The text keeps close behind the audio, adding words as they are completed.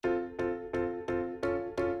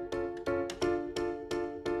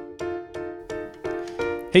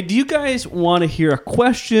Hey, do you guys want to hear a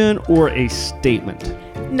question or a statement?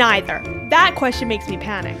 Neither. That question makes me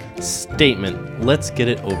panic. Statement. Let's get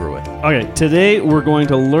it over with. Okay, today we're going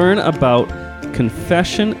to learn about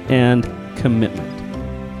confession and commitment.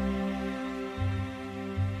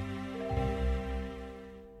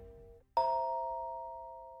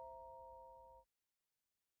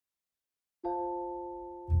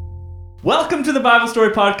 Welcome to the Bible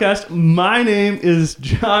Story Podcast. My name is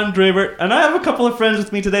John Draver, and I have a couple of friends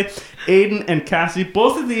with me today, Aiden and Cassie.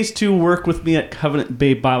 Both of these two work with me at Covenant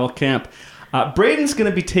Bay Bible Camp. Braden's going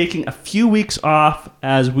to be taking a few weeks off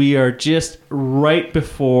as we are just right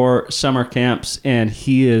before summer camps, and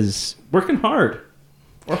he is working hard.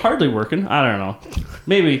 Or hardly working. I don't know.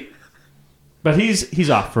 Maybe. But he's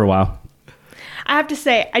off for a while. I have to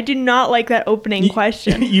say, I do not like that opening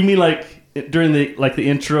question. You mean like during the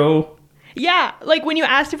intro? Yeah, like when you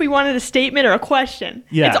asked if we wanted a statement or a question.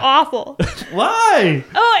 Yeah. It's awful. Why?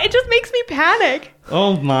 Oh, it just makes me panic.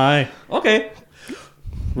 Oh my. Okay.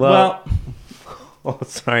 Well, oh,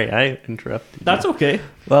 sorry, I interrupted you. That's okay.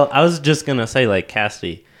 Well, I was just going to say, like,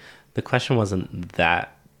 Cassie, the question wasn't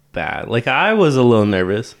that bad. Like, I was a little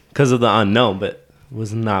nervous because of the unknown, but it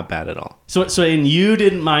was not bad at all. So and you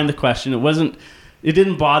didn't mind the question. It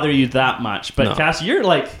didn't bother you that much. But No. Cassie,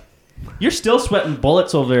 you're still sweating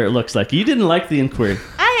bullets over there, it looks like. You didn't like the inquiry.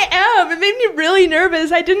 I am. It made me really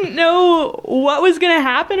nervous. I didn't know what was going to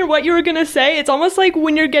happen or what you were going to say. It's almost like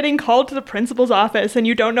when you're getting called to the principal's office and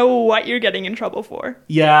you don't know what you're getting in trouble for.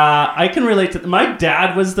 Yeah, I can relate to my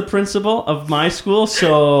dad was the principal of my school,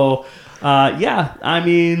 so yeah, I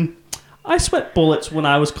mean, I sweat bullets when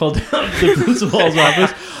I was called down to the principal's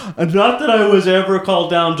office. And not that I was ever called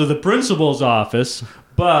down to the principal's office,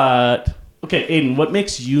 but okay, Aiden, what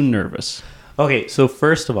makes you nervous? Okay, so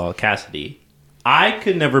first of all, Cassidy, I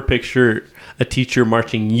could never picture a teacher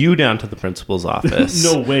marching you down to the principal's office.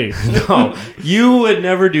 No way. No, you would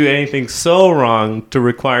never do anything so wrong to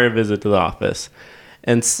require a visit to the office.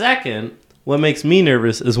 And second, what makes me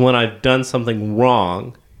nervous is when I've done something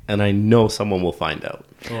wrong and I know someone will find out.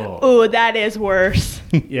 Oh, that is worse.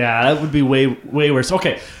 Yeah, that would be way worse.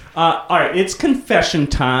 Okay, all right, it's confession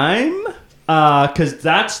time because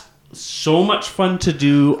that's so much fun to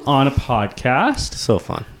do on a podcast. So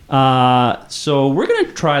fun. So we're going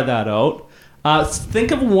to try that out.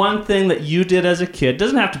 Think of one thing that you did as a kid.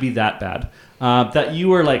 Doesn't have to be that bad. That you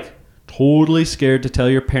were like totally scared to tell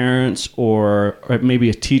your parents, or maybe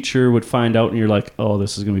a teacher would find out and you're like, oh,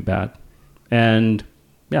 this is going to be bad. And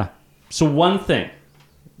yeah. So one thing.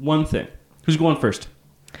 Who's going first?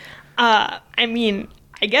 I mean,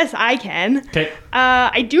 I guess I can. Okay.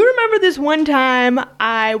 I do remember this one time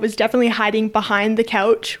I was definitely hiding behind the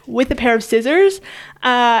couch with a pair of scissors,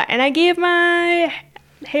 and I gave my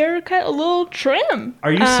haircut a little trim.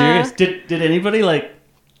 Are you serious? Did anybody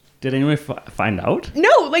find out? No,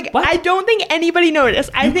 like, What? I don't think anybody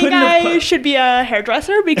noticed. I You think couldn't have I put- should be a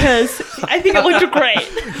hairdresser because I think it looked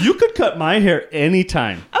great. You could cut my hair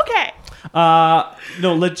anytime. Okay.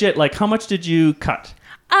 No, legit. Like, how much did you cut?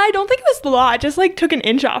 I don't think it was the law. I just, like, took an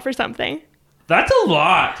inch off or something. That's a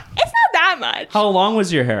lot. It's not that much. How long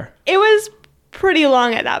was your hair? It was pretty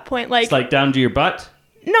long at that point. Like, It's like down to your butt,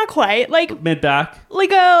 not quite. Like mid back.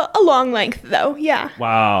 a long length, though. Yeah.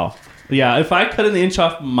 Wow. Yeah, if I cut an inch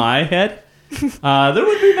off my head, there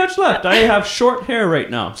wouldn't be much left. I have short hair right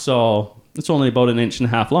now, so it's only about an inch and a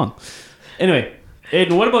half long. Anyway,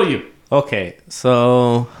 Aiden, what about you? Okay,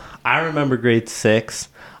 so I remember grade 6.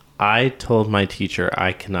 I told my teacher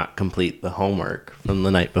I cannot complete the homework from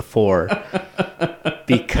the night before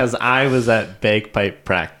because I was at bagpipe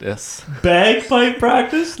practice. Bagpipe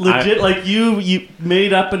practice? Legit? Like you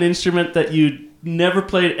made up an instrument that you never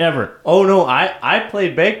played ever. Oh, no, I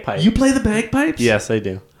played bagpipe. You play the bagpipes? Yes, I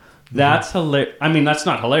do. That's hilarious. I mean, that's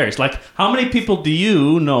not hilarious. Like, how many people do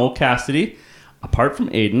you know, Cassidy, apart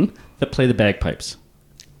from Aiden, that play the bagpipes?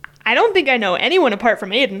 I don't think I know anyone apart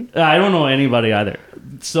from Aiden. I don't know anybody either.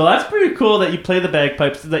 So that's pretty cool that you play the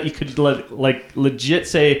bagpipes, that you could legit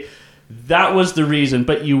say that was the reason,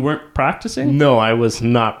 but you weren't practicing? No, I was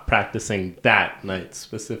not practicing that night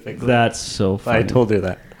specifically. That's so funny. I told her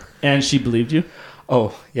that. And she believed you?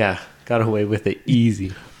 Oh, yeah. Got away with it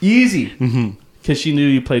easy. Easy. Because she knew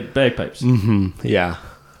you played bagpipes. Yeah.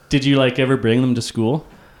 Did you ever bring them to school?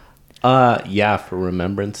 Yeah, for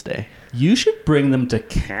Remembrance Day. You should bring them to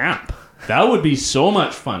camp. That would be so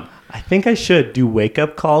much fun. I think I should do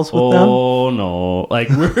wake-up calls with them. Oh, no. Like,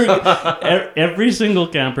 every single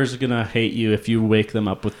camper is going to hate you if you wake them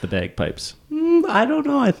up with the bagpipes. I don't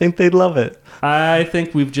know. I think they'd love it. I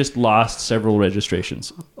think we've just lost several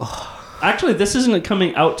registrations. Actually, this isn't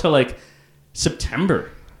coming out till September.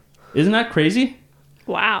 Isn't that crazy?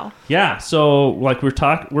 Wow. Yeah, so like we're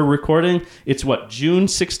recording, it's June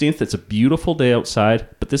 16th. It's a beautiful day outside,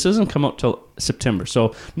 but this doesn't come out till September.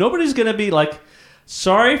 So nobody's going to be like,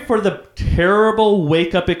 sorry for the terrible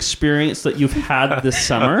wake-up experience that you've had this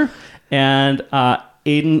summer, and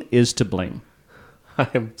Aiden is to blame. I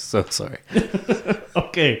am so sorry.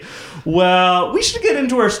 Okay, well, we should get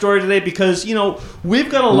into our story today because, we've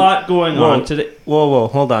got a lot going on today. Whoa,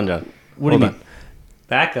 hold on, John. What do you mean?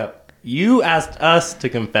 Back up. You asked us to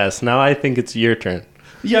confess. Now I think it's your turn.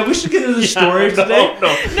 Yeah, we should get into the story today.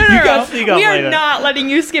 No. We are not letting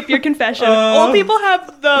you skip your confession. Old people have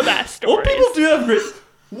the best stories. Old people do have great...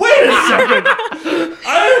 Wait a second!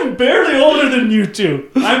 I am barely older than you two.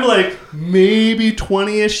 I'm like maybe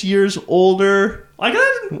 20-ish years older. Like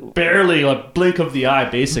barely a blink of the eye,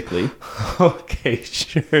 basically. Okay,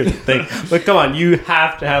 sure thing. But come on, you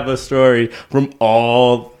have to have a story from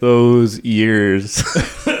all those years.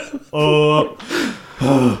 I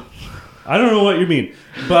don't know what you mean,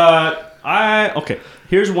 but okay.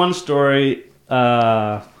 Here's one story.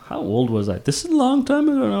 How old was I? This is a long time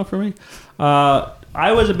ago now for me.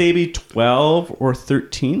 I was maybe 12 or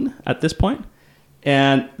 13 at this point,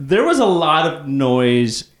 and there was a lot of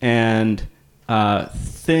noise and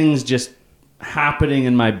things just happening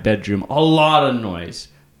in my bedroom. A lot of noise,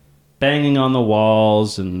 banging on the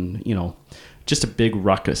walls, and just a big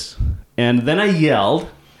ruckus. And then I yelled,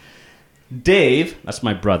 "Dave," that's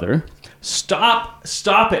my brother, stop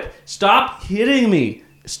it. Stop hitting me.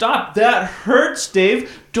 Stop. That hurts,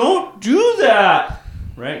 Dave. Don't do that.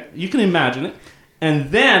 Right? You can imagine it.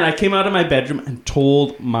 And then I came out of my bedroom and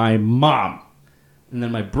told my mom. And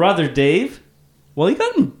then my brother, Dave, well, he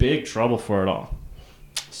got in big trouble for it all.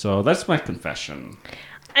 So that's my confession.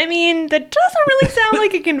 I mean, that doesn't really sound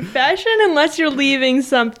like a confession unless you're leaving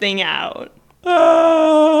something out.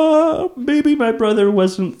 Maybe my brother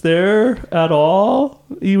wasn't there at all.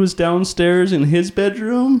 He was downstairs in his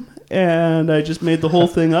bedroom, and I just made the whole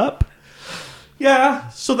thing up. Yeah,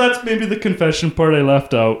 so that's maybe the confession part I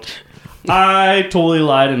left out. I totally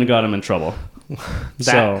lied and got him in trouble.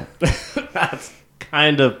 That's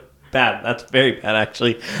kind of bad. That's very bad,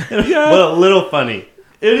 actually. Yeah. But a little funny.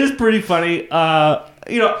 It is pretty funny. I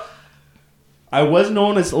was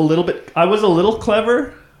known as I was a little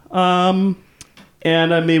clever, and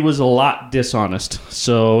I was a lot dishonest.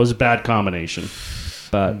 So it was a bad combination.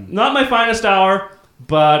 But not my finest hour,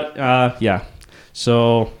 but yeah.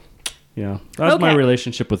 So, yeah, that's my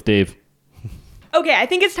relationship with Dave. Okay, I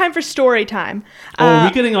think it's time for story time. Are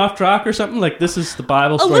we getting off track or something? Like, this is the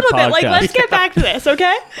Bible Story podcast. A little bit. Let's get back to this,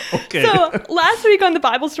 okay? Okay. So, last week on the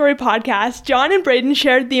Bible Story podcast, John and Braden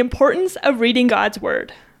shared the importance of reading God's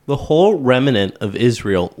Word. The whole remnant of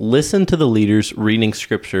Israel listened to the leaders reading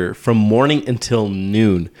scripture from morning until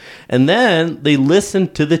noon. And then they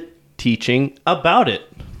listened to the teaching about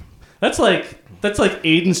it. That's like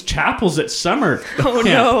Aiden's chapels at summer. Oh,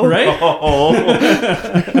 no. Right? Oh,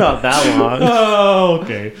 not that long. Oh,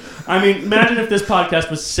 okay. I mean, imagine if this podcast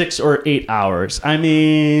was 6 or 8 hours. I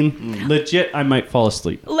mean, legit, I might fall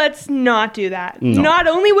asleep. Let's not do that. No. Not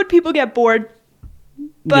only would people get bored,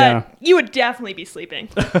 but you would definitely be sleeping.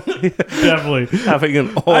 Definitely. Having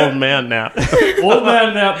an old man nap. Old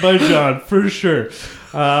man nap by John, for sure.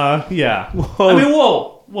 Yeah. Whoa. I mean,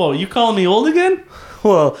 whoa, you calling me old again?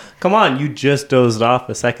 Well, come on, you just dozed off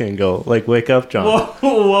a second ago. Like, wake up, John.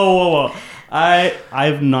 Whoa.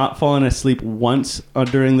 I've not fallen asleep once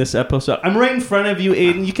during this episode. I'm right in front of you,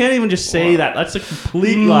 Aiden. You can't even just say that. That's a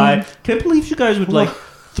complete lie. Can't believe you guys would,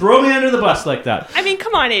 throw me under the bus like that. I mean,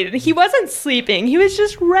 come on, Aiden. He wasn't sleeping. He was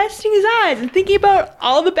just resting his eyes and thinking about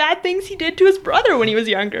all the bad things he did to his brother when he was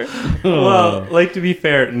younger. Well, to be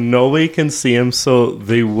fair, nobody can see him, so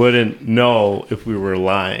they wouldn't know if we were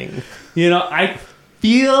lying. I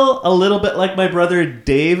feel a little bit like my brother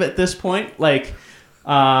Dave at this point.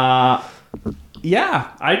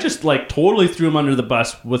 Yeah, I just totally threw him under the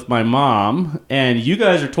bus with my mom, and you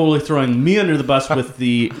guys are totally throwing me under the bus with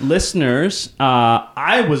the listeners.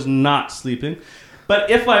 I was not sleeping, but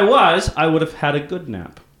if I was, I would have had a good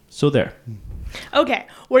nap. So there. Okay,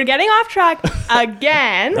 we're getting off track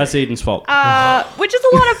again. That's Aiden's fault. Which is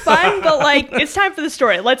a lot of fun, but it's time for the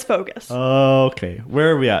story. Let's focus. Okay, where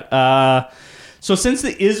are we at? So since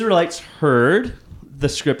the Israelites heard the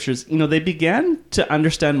scriptures, they began to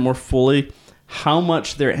understand more fully how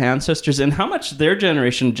much their ancestors and how much their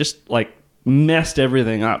generation just messed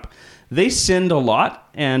everything up. They sinned a lot,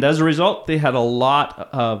 and as a result, they had a lot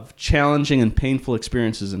of challenging and painful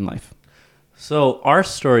experiences in life. So our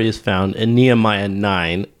story is found in Nehemiah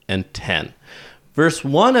 9 and 10. Verse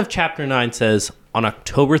 1 of chapter 9 says, "On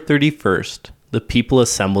October 31st, the people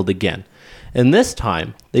assembled again, And this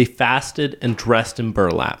time, they fasted and dressed in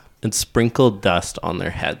burlap and sprinkled dust on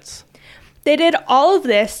their heads. They did all of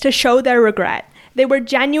this to show their regret. They were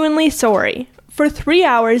genuinely sorry. For 3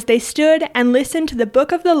 hours, they stood and listened to the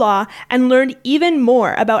book of the law and learned even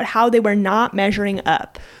more about how they were not measuring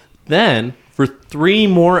up. Then, for 3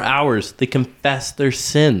 more hours, they confessed their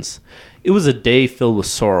sins. It was a day filled with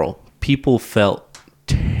sorrow. People felt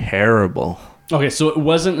terrible. Okay, so it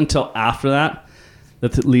wasn't until after that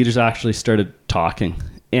the leaders actually started talking.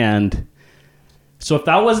 And so if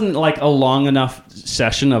that wasn't like a long enough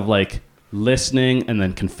session of like listening and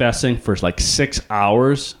then confessing for like 6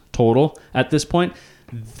 hours total at this point,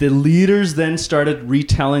 the leaders then started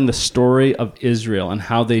retelling the story of Israel and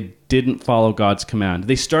how they didn't follow God's command.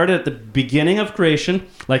 They started at the beginning of creation,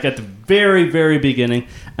 like at the very, very beginning,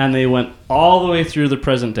 and they went all the way through the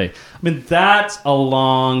present day. I mean, that's a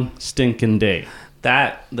long stinking day.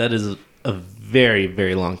 That is a very,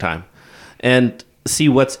 very long time. And see,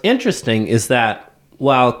 what's interesting is that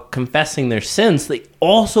while confessing their sins, they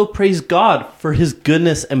also praise God for his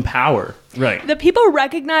goodness and power. Right. The people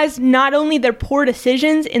recognized not only their poor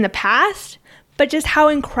decisions in the past, but just how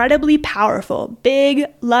incredibly powerful, big,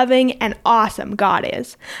 loving, and awesome God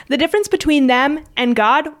is. The difference between them and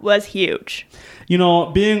God was huge. You know,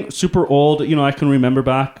 being super old, you know, I can remember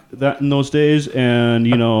back that in those days, and,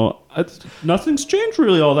 you know, nothing's changed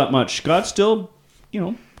really all that much. God's still, you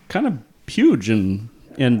know, kind of huge, and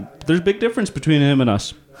there's a big difference between him and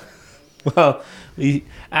us. Well,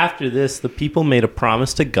 after this, the people made a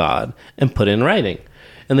promise to God and put it in writing.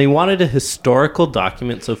 And they wanted a historical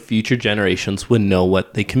document so future generations would know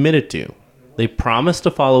what they committed to. They promised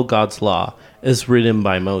to follow God's law as written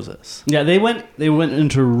by Moses. Yeah, they went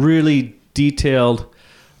into really detailed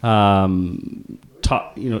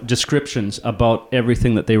descriptions about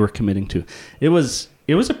everything that they were committing to. It was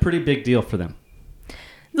a pretty big deal for them.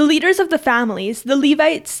 The leaders of the families, the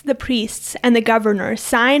Levites, the priests, and the governor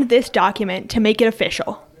signed this document to make it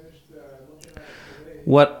official.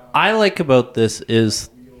 What I like about this is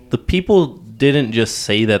the people didn't just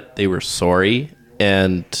say that they were sorry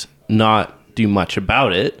and not do much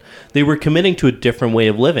about it. They were committing to a different way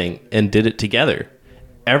of living and did it together.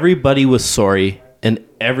 Everybody was sorry and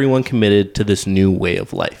everyone committed to this new way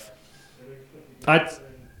of life.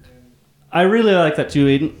 I really like that too,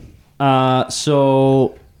 Aiden.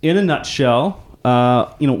 So in a nutshell,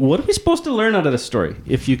 what are we supposed to learn out of this story,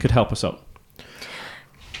 if you could help us out?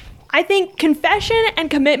 I think confession and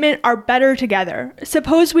commitment are better together.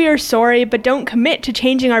 Suppose we are sorry but don't commit to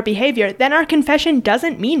changing our behavior, then our confession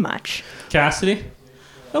doesn't mean much. Cassidy,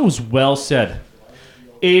 that was well said.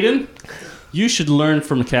 Aiden, you should learn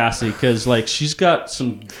from Cassidy, because she's got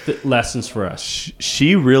some lessons for us.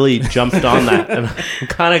 She really jumped on that, and I'm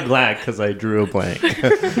kind of glad because I drew a blank.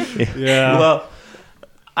 Yeah. Well,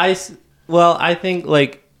 I think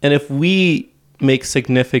and if we make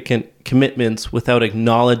significant commitments without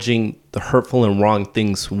acknowledging the hurtful and wrong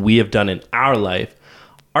things we have done in our life,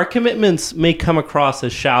 our commitments may come across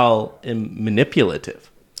as shallow and manipulative.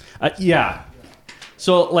 Yeah.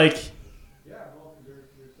 So,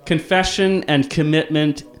 confession and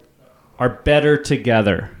commitment are better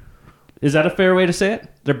together. Is that a fair way to say it?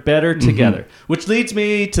 They're better together. Which leads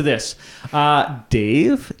me to this.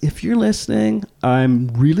 Dave, if you're listening, I'm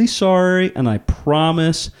really sorry, and I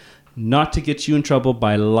promise not to get you in trouble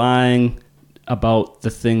by lying about the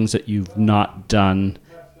things that you've not done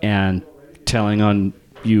and telling on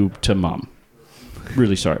you to Mom.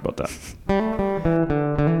 Really sorry about that.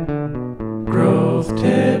 Growth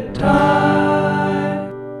tip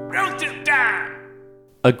time. Growth tip time.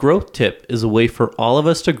 A growth tip is a way for all of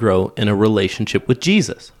us to grow in a relationship with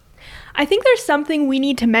Jesus. I think there's something we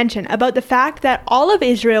need to mention about the fact that all of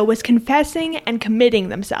Israel was confessing and committing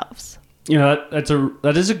themselves. You know,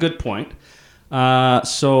 that is a good point.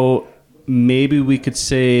 So maybe we could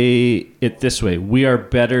say it this way. We are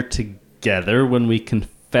better together when we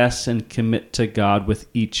confess and commit to God with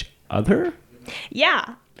each other.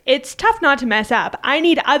 Yeah, it's tough not to mess up. I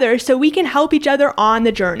need others so we can help each other on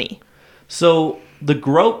the journey. So the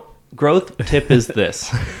growth tip is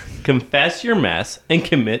this. Confess your mess and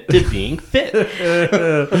commit to being fit. Do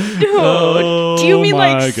you mean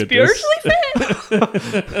spiritually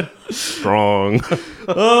fit? Strong.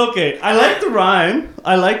 Okay, I like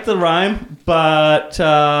the rhyme. But,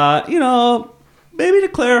 maybe to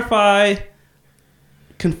clarify,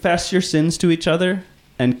 confess your sins to each other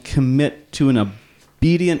and commit to an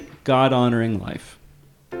obedient, God-honoring life.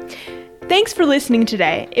 Thanks for listening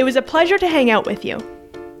today. It was a pleasure to hang out with you.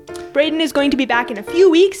 Braden is going to be back in a few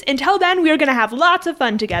weeks. Until then, we are going to have lots of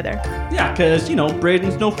fun together. Yeah, because,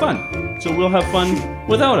 Braden's no fun. So we'll have fun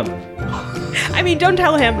without him. I mean, don't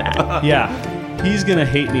tell him that. Yeah. He's going to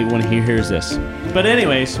hate me when he hears this. But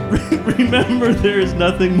anyways, remember there is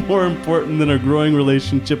nothing more important than our growing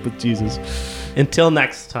relationship with Jesus. Until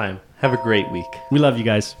next time, have a great week. We love you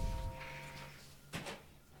guys.